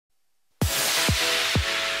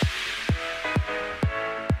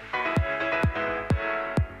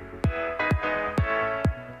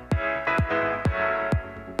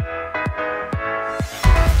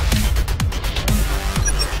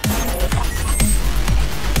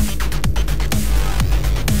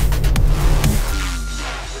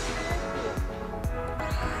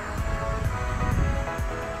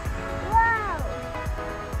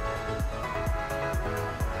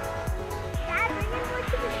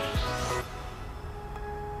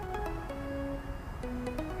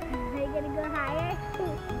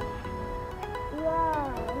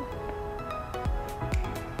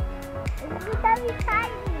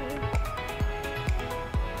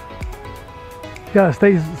Yeah, it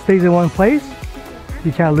stays in one place.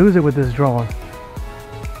 You can't lose it with this drone.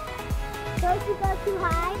 So if you go too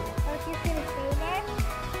high, or if you're gonna stay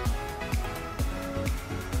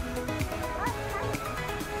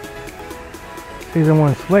there. Stays in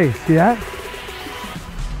one place. See that?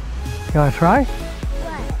 You wanna try?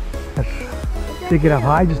 What? Let's take it up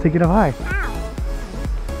high. Just take it up high. Ow.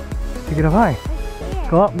 Just take it up high. I'm scared.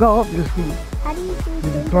 Go up. Go up. Just How do you see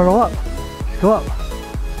things? throttle up. Just go up.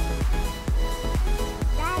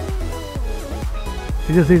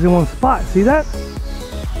 It just stays in one spot. See that?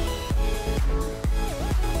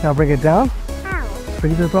 Now bring it down. Ow.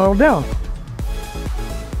 Bring the throttle down.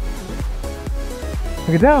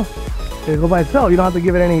 Bring it down. It'll go by itself. You don't have to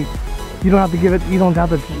give it any. You don't have to give it. You don't have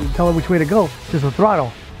to tell it which way to go. Just a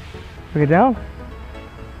throttle. Bring it down.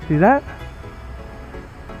 See that?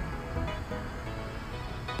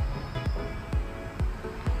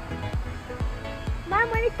 Mom,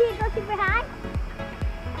 want to see it go super high?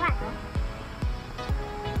 What?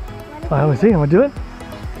 Oh, let me see. I'm gonna do it.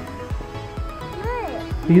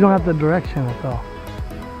 Good. You don't have the direction. That's all.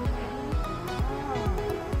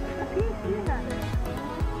 I can't see that.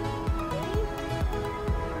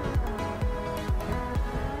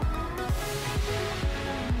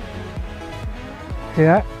 See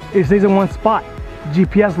that? It stays in one spot.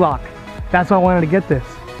 GPS lock. That's why I wanted to get this.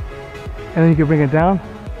 And then you can bring it down.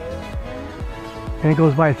 And it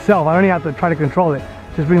goes by itself. I don't even have to try to control it.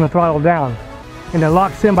 Just bring the throttle down. And it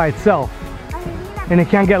locks in by itself. And it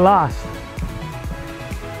can't get lost.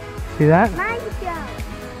 See that? Mind show.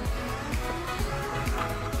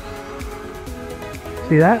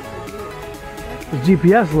 See that? It's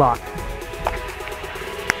GPS lock.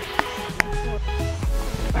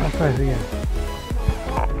 Let's try this again.